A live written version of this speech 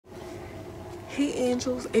Hey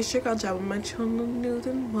angels, it's your girl Jab on my channel news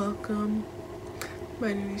and welcome.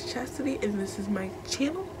 My name is Chastity and this is my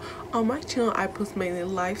channel. On my channel I post mainly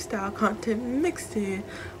lifestyle content mixed in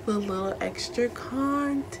with a little extra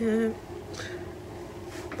content.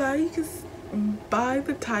 By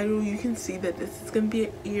the title you can see that this is gonna be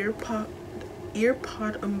an earpod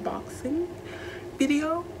unboxing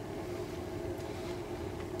video.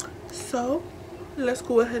 So let's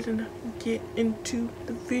go ahead and get into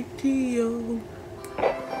the video.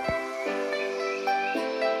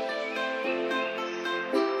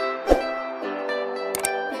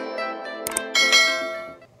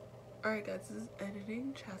 Alright guys, this is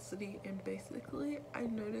editing Chastity, and basically I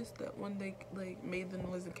noticed that when they made the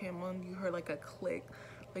noise that came on, you heard like a click,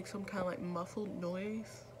 like some kind of like muffled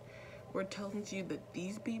noise where it tells you that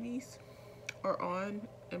these BBs are on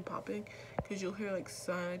and popping, because you'll hear like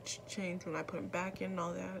such change when I put them back in and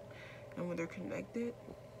all that and when they're connected.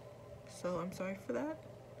 So I'm sorry for that.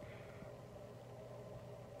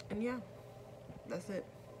 And yeah, that's it.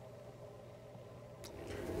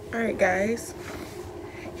 Alright guys,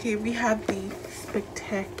 here we have the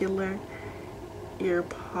spectacular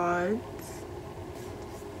AirPods.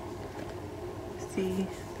 See,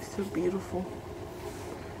 they're so beautiful.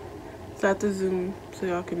 So I have to zoom so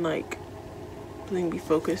y'all can like be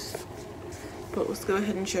focused. But let's go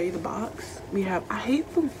ahead and show you the box. We have, I hate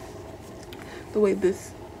the way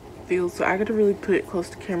this feels, so I gotta really put it close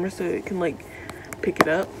to camera so it can like pick it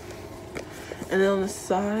up. And then on the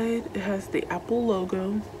side it has the Apple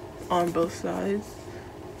logo on both sides.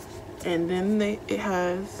 And then it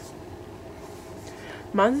has,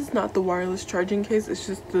 mine is not the wireless charging case, it's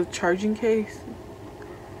just the charging case.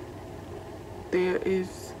 There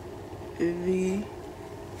is the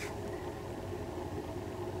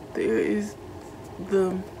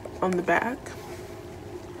on the back.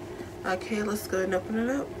 Okay, let's go ahead and open it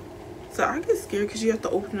up. So I get scared because you have to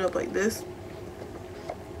open it up like this.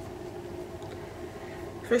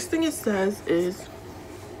 First thing it says is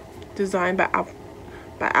designed by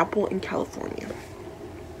Apple in California.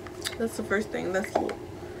 That's the first thing. That's cool.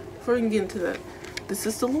 Before we can get into that, this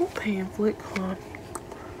is the little pamphlet. Hold on.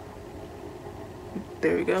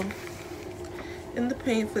 There we go. In the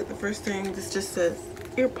pamphlet, the first thing, this just says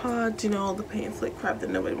AirPods, you know, all the pamphlet crap that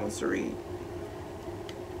nobody wants to read.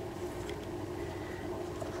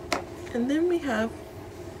 And then we have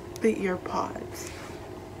the AirPods.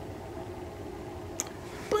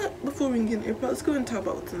 But before we can get AirPods, let's go ahead and talk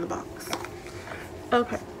about what's in the box.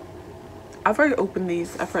 Okay, I've already opened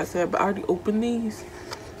these. I forgot to say, but I already opened these.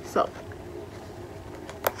 So,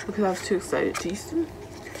 because I was too excited to use them.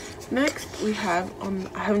 Next, we have,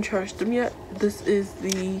 I haven't charged them yet. This is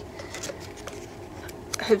the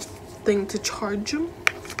head thing to charge them.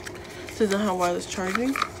 It doesn't have wireless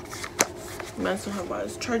charging. Mine don't have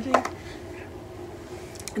wireless charging.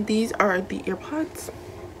 These are the AirPods.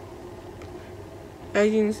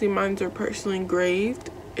 As you can see, mine are personally engraved.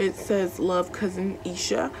 It says love cousin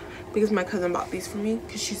Isha, because my cousin bought these for me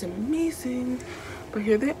because she's amazing. But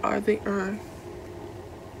here they are. They are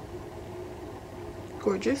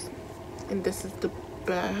gorgeous. And this is the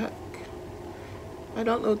back. I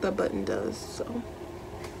don't know what that button does, so.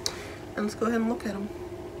 And let's go ahead and look at them.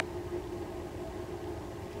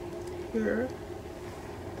 Here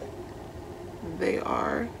they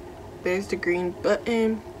are. There's the green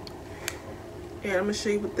button. And I'm gonna show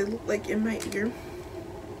you what they look like in my ear.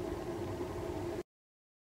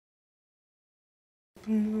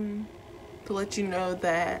 To let you know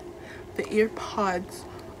that the AirPods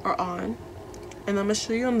are on. And I'm gonna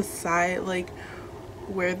show you on the side, like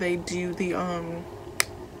where they do the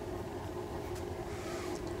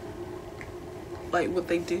like what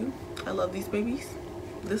they do. I love these babies.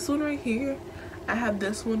 This one right here, I have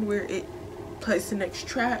this one where it plays the next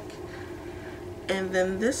track, and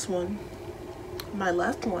then this one, my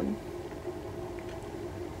left one,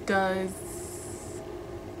 does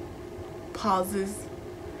pauses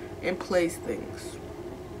and plays things.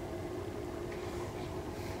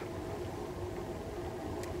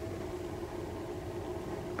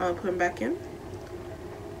 I'll put them back in.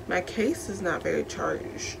 My case is not very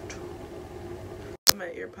charged. My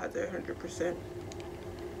AirPods are 100%.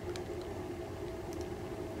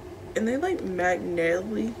 And they like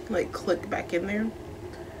magnetically like click back in there.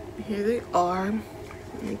 And here they are.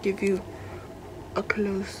 Let me give you a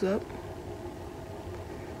close-up.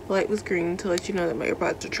 The light was green to let you know that my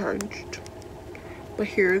AirPods are charged. But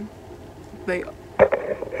here they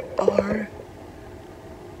are.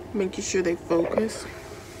 Making sure they focus.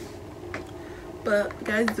 But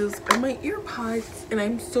guys, those are my AirPods and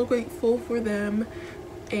I'm so grateful for them,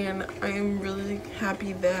 and I am really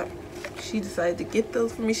happy that she decided to get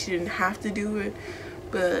those for me. She didn't have to do it,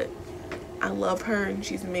 but I love her and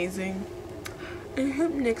she's amazing. And I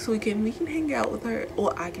hope next weekend we can hang out with her.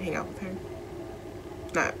 Well, I can hang out with her.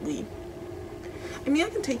 Not we. I mean, I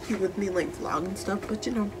can take you with me, like, vlog and stuff, but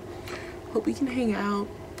you know, hope we can hang out.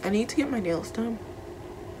 I need to get my nails done.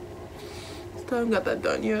 Still haven't got that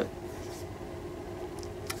done yet.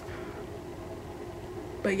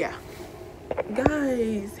 But yeah.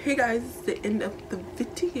 Guys, hey guys, it's the end of the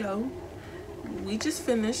video. We just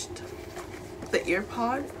finished the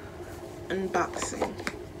Airpod unboxing.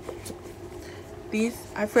 These,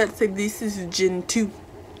 I forgot to say, this is Gen 2.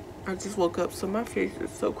 I just woke up, so my face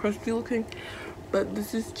is so crusty looking, but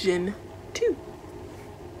this is Gen 2.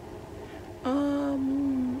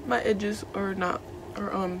 My edges are not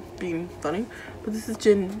being funny, but this is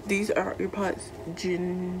these are Airpods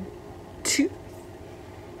Gen 2.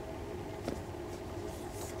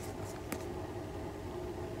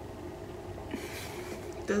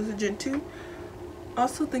 Those are Gen 2.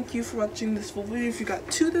 Also, thank you for watching this full video. If you got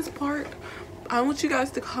to this part, I want you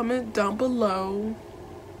guys to comment down below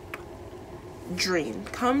dream.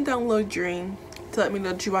 Comment down below dream to let me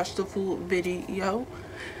know that you watched the full video.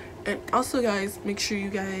 And also, guys, make sure you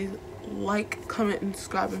guys like, comment, and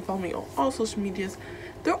subscribe, and follow me on all social medias.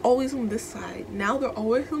 They're always on this side. Now they're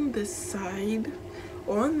always on this side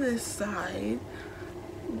or on this side.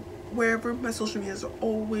 Wherever my social medias are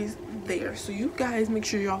always there. So you guys make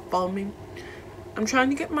sure y'all follow me. I'm trying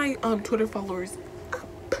to get my Twitter followers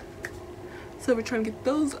up. So we're trying to get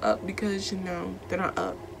those up because, you know, they're not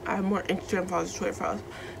up. I have more Instagram followers than Twitter followers,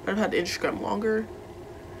 but I've had the Instagram longer.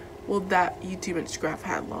 Well, that YouTube and Instagram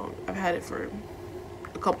I've had it for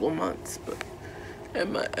a couple of months, but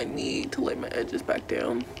I need to lay my edges back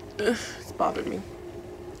down. Ugh, it's bothered me.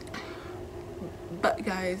 But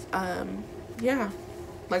guys, yeah,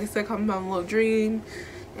 like I said, comment down below dream,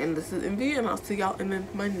 and this is Envy, and I'll see y'all in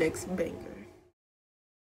my next banger.